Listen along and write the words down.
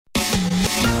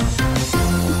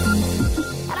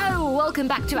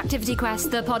welcome back to Activity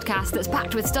Quest, the podcast that's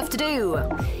packed with stuff to do.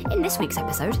 In this week's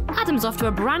episode, Adam's off to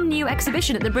a brand new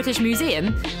exhibition at the British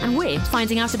Museum, and we're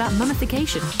finding out about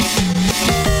mummification.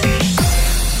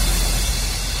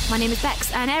 My name is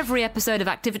Bex, and every episode of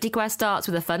Activity Quest starts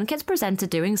with a Fun Kids presenter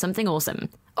doing something awesome.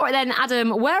 All right then, Adam,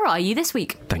 where are you this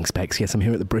week? Thanks, Bex. Yes, I'm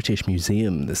here at the British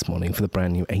Museum this morning for the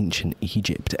brand new Ancient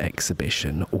Egypt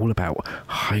exhibition, all about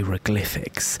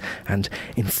hieroglyphics. And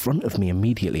in front of me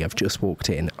immediately, I've just walked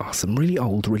in, are some really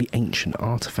old, really ancient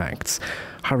artefacts.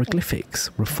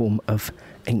 Hieroglyphics were a form of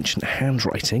ancient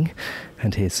handwriting,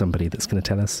 and here's somebody that's going to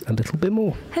tell us a little bit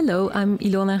more. Hello, I'm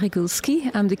Ilona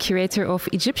Regulski. I'm the curator of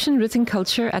Egyptian written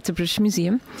culture at the British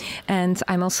Museum, and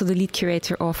I'm also the lead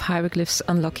curator of Hieroglyphs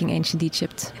Unlocking Ancient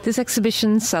Egypt. This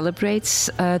exhibition celebrates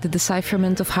the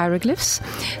decipherment of hieroglyphs,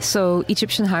 so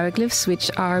Egyptian hieroglyphs, which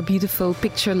are beautiful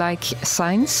picture-like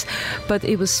signs, but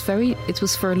it was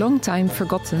for a long time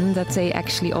forgotten that they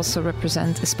actually also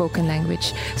represent a spoken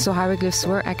language. So hieroglyphs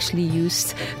were actually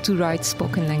used to write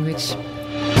spoken language.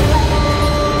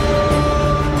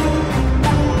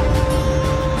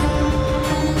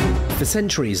 For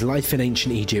centuries, life in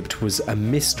ancient Egypt was a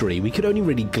mystery. We could only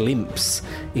really glimpse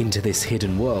into this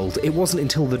hidden world. It wasn't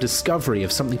until the discovery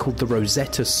of something called the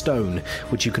Rosetta Stone,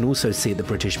 which you can also see at the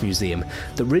British Museum,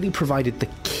 that really provided the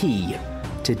key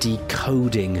to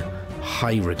decoding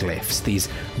hieroglyphs, these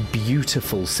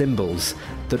beautiful symbols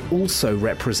that also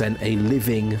represent a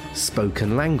living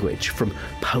spoken language, from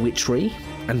poetry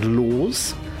and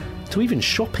laws to even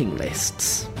shopping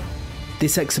lists.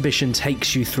 This exhibition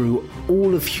takes you through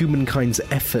all of humankind's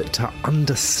effort to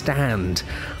understand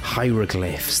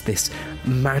hieroglyphs, this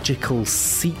magical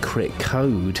secret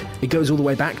code. It goes all the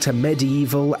way back to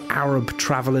medieval Arab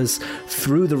travellers,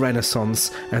 through the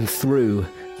Renaissance, and through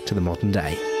to the modern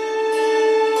day.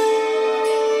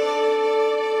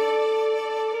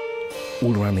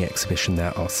 All around the exhibition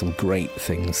there are some great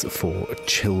things for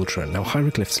children. Now,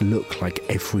 hieroglyphs look like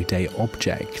everyday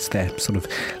objects. They're sort of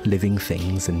living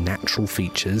things and natural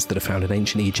features that are found in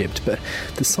ancient Egypt, but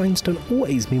the signs don't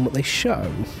always mean what they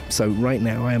show. So right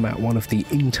now I am at one of the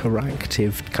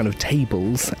interactive kind of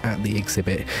tables at the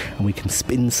exhibit, and we can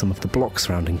spin some of the blocks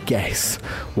around and guess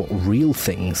what real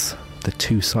things the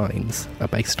two signs are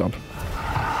based on.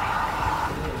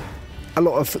 A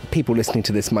lot of people listening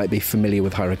to this might be familiar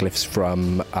with hieroglyphs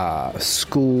from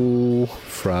school,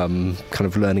 from kind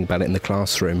of learning about it in the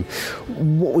classroom.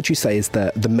 What would you say is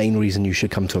the main reason you should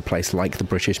come to a place like the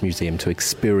British Museum to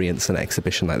experience an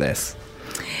exhibition like this?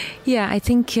 Yeah, I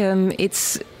think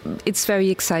it's very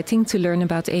exciting to learn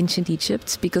about ancient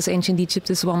Egypt, because ancient Egypt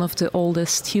is one of the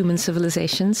oldest human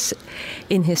civilizations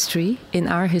in history, in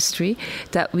our history,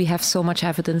 that we have so much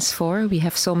evidence for. We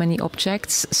have so many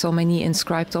objects, so many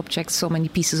inscribed objects, so many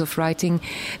pieces of writing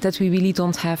that we really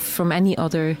don't have from any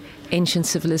other ancient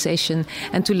civilization.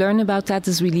 And to learn about that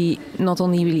is really not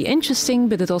only really interesting,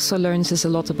 but it also learns us a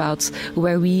lot about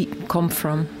where we come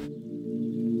from.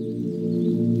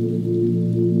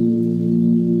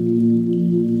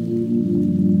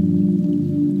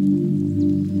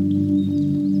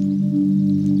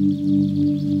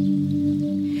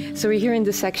 So we're here in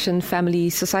the section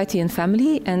Family, Society and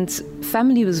Family, and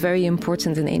family was very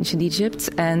important in ancient Egypt,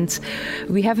 and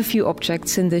we have a few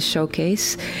objects in this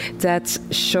showcase that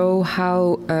show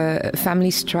how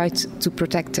families tried to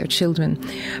protect their children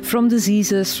from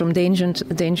diseases, from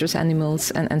dangerous animals,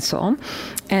 and so on.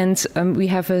 And we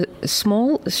have a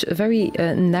small, very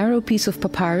narrow piece of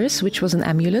papyrus, which was an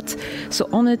amulet. So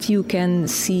on it you can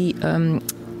see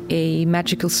a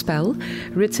magical spell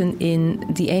written in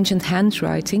the ancient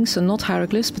handwriting, so not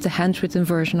hieroglyphs, but the handwritten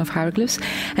version of hieroglyphs.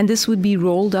 And this would be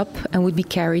rolled up and would be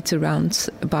carried around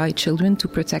by children to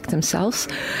protect themselves.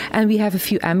 And we have a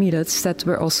few amulets that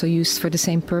were also used for the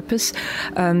same purpose.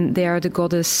 They are the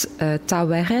goddess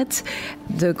Taweret,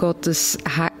 the goddess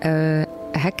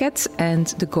Heket, and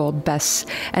the god Bes,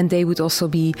 and they would also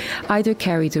be either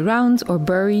carried around or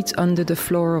buried under the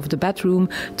floor of the bedroom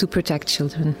to protect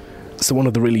children. So one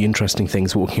of the really interesting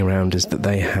things walking around is that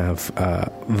they have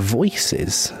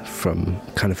voices from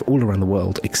kind of all around the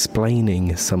world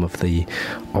explaining some of the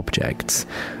objects,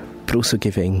 but also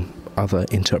giving other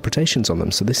interpretations on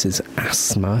them. So this is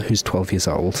Asma, who's 12 years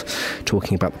old,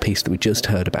 talking about the piece that we just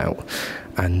heard about.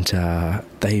 And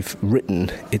they've written,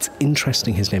 it's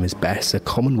interesting, his name is Bes, a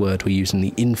common word we use in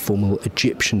the informal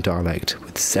Egyptian dialect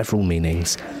with several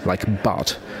meanings, like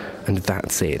but, and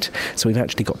that's it. So we've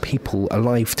actually got people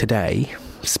alive today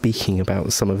speaking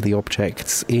about some of the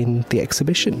objects in the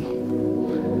exhibition.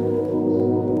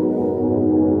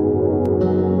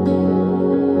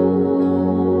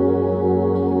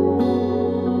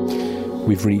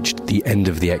 We've reached the end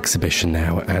of the exhibition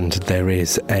now, and there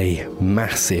is a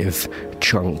massive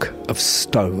chunk of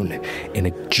stone in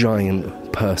a giant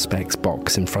perspex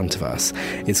box in front of us.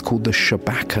 It's called the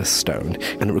Shabaka stone,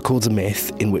 and it records a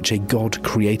myth in which a god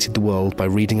created the world by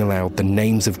reading aloud the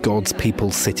names of gods,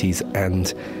 people, cities,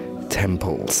 and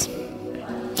temples.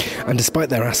 And despite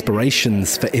their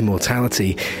aspirations for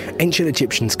immortality, ancient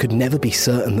Egyptians could never be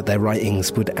certain that their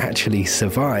writings would actually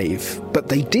survive. But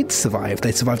they did survive.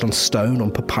 They survived on stone,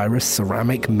 on papyrus,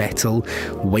 ceramic, metal,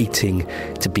 waiting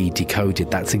to be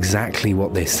decoded. That's exactly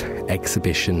what this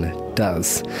exhibition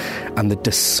does. And the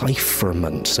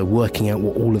decipherment, so working out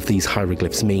what all of these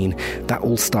hieroglyphs mean, that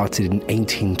all started in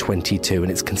 1822,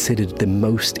 and it's considered the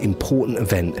most important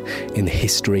event in the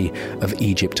history of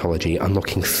Egyptology,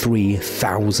 unlocking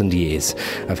 3,000 years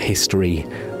of history,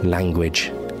 language,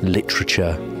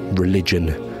 literature, religion,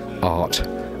 art,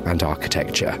 and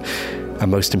architecture.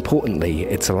 And most importantly,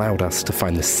 it's allowed us to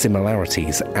find the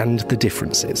similarities and the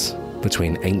differences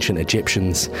between ancient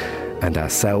Egyptians and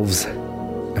ourselves.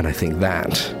 And I think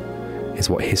that is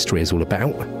what history is all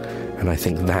about. And I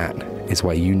think that is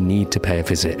why you need to pay a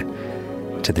visit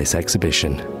to this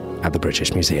exhibition at the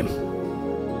British Museum.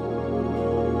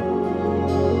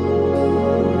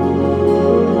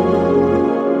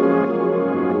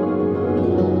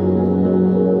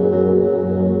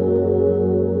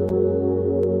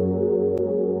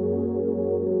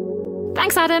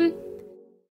 Thanks, Adam.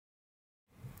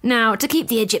 Now, to keep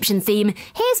the Egyptian theme,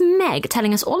 here's Meg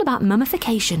telling us all about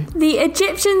mummification. The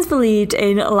Egyptians believed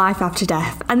in life after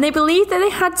death, and they believed that they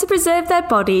had to preserve their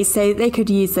bodies so they could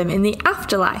use them in the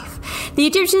afterlife. The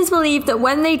Egyptians believed that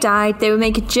when they died, they would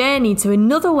make a journey to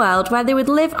another world where they would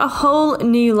live a whole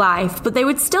new life, but they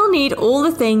would still need all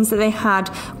the things that they had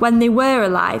when they were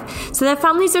alive. So their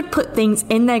families would put things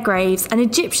in their graves, and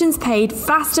Egyptians paid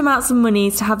vast amounts of money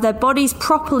to have their bodies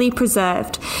properly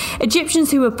preserved.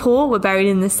 Egyptians who were poor were buried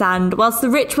in the sand, whilst the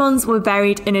rich ones were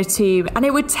buried in a tomb, and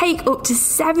it would take up to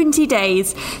 70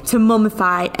 days to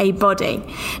mummify a body.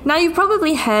 Now, you've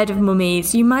probably heard of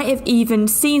mummies. You might have even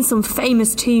seen some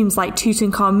famous tombs like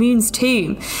Tutankhamun's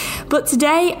tomb. But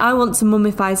today, I want to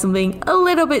mummify something a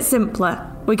little bit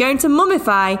simpler. We're going to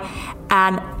mummify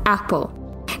an apple.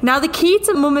 Now, the key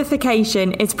to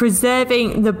mummification is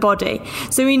preserving the body.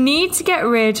 So we need to get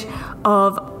rid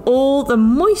of all the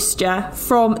moisture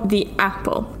from the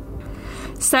apple.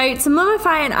 So to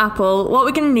mummify an apple, what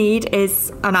we're going to need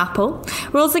is an apple.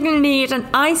 We're also going to need an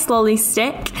ice lolly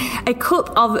stick, a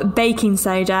cup of baking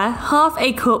soda, half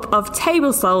a cup of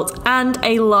table salt, and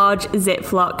a large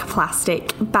Ziploc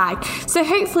plastic bag. So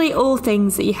hopefully all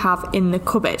things that you have in the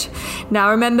cupboard. Now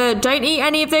remember, don't eat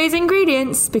any of those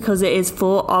ingredients because it is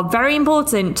for our very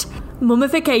important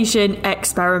mummification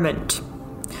experiment.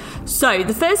 So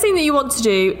the first thing that you want to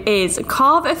do is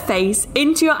carve a face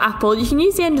into your apple. You can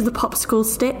use the end of the popsicle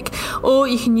stick, or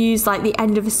you can use like the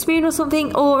end of a spoon or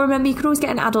something, or remember, you can always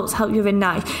get an adult to help you with a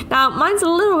knife. Now mine's a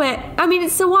little bit,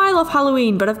 it's a while off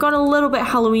Halloween, but I've gone a little bit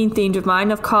Halloween themed with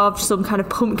mine. I've carved some kind of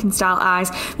pumpkin style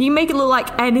eyes. You can make it look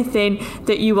like anything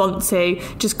that you want to.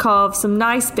 Just carve some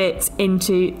nice bits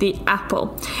into the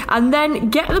apple, and then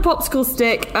get the popsicle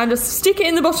stick and just stick it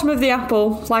in the bottom of the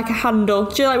apple like a handle.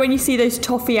 Do you like when you see those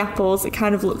toffee apples? It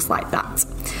kind of looks like that.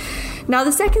 Now,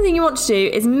 the second thing you want to do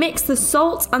is mix the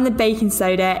salt and the baking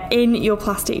soda in your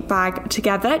plastic bag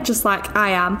together, just like I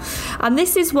am. And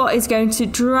this is what is going to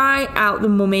dry out the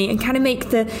mummy and kind of make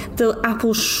the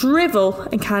apple shrivel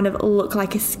and kind of look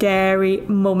like a scary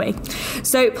mummy.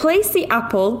 So place the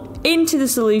apple into the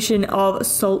solution of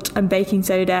salt and baking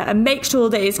soda and make sure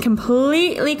that it's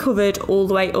completely covered all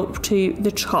the way up to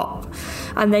the top.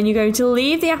 And then you're going to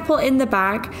leave the apple in the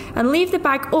bag and leave the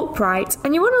bag upright,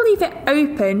 and you want to leave it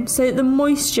open so that the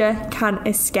moisture can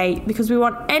escape, because we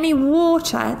want any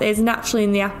water that is naturally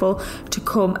in the apple to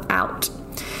come out.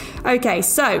 Okay,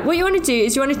 so what you want to do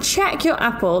is you want to check your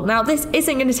apple. Now, this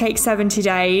isn't going to take 70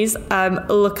 days,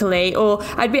 luckily, or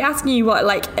I'd be asking you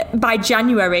by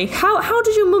January, how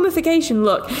does your mummification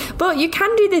look? But you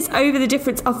can do this over the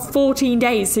difference of 14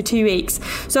 days, so 2 weeks.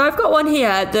 So I've got one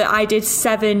here that I did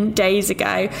 7 days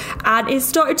ago, and it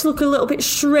started to look a little bit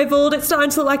shriveled. It's starting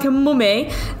to look like a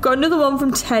mummy. Got another one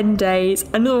from 10 days,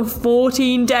 another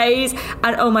 14 days,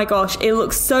 and oh my gosh, it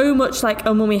looks so much like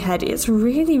a mummy head. It's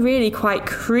really, really quite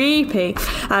creepy.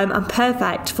 And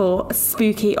perfect for a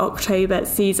spooky October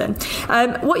season.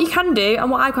 What you can do,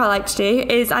 and what I quite like to do,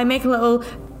 is I make a little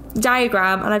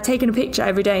diagram and I've taken a picture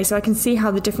every day so I can see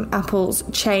how the different apples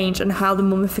change and how the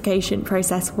mummification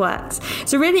process works.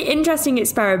 It's a really interesting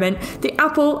experiment. The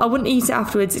apple, I wouldn't eat it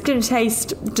afterwards. It's going to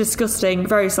taste disgusting,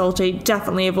 very salty,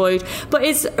 definitely avoid. But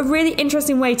it's a really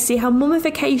interesting way to see how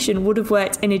mummification would have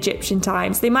worked in Egyptian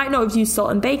times. They might not have used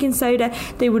salt and baking soda,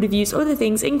 they would have used other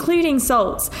things, including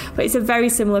salts, but it's a very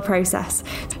similar process.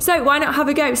 So why not have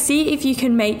a go? See if you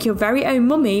can make your very own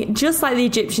mummy just like the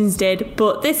Egyptians did,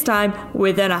 but this time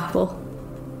with an apple.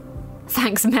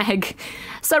 Thanks, Meg.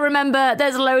 So remember,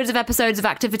 there's loads of episodes of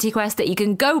Activity Quest that you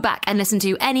can go back and listen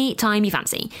to any time you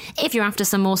fancy. If you're after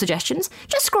some more suggestions,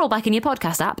 just scroll back in your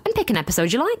podcast app and pick an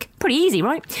episode you like. Pretty easy,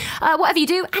 right? Whatever you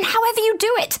do and however you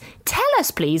do it, tell us,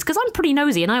 please, because I'm pretty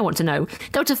nosy and I want to know.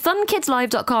 Go to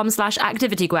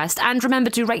funkidslive.com/activityquest and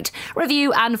remember to rate,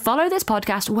 review and follow this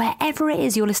podcast wherever it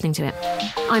is you're listening to it.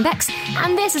 I'm Bex,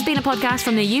 and this has been a podcast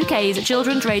from the UK's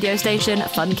children's radio station,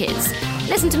 Fun Kids.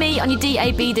 Listen to me on your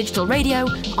DAB digital radio,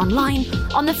 online,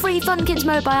 on the free Fun Kids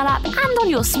mobile app and on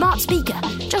your smart speaker.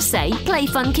 Just say, play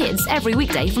Fun Kids every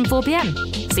weekday from 4 p.m.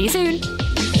 See you soon.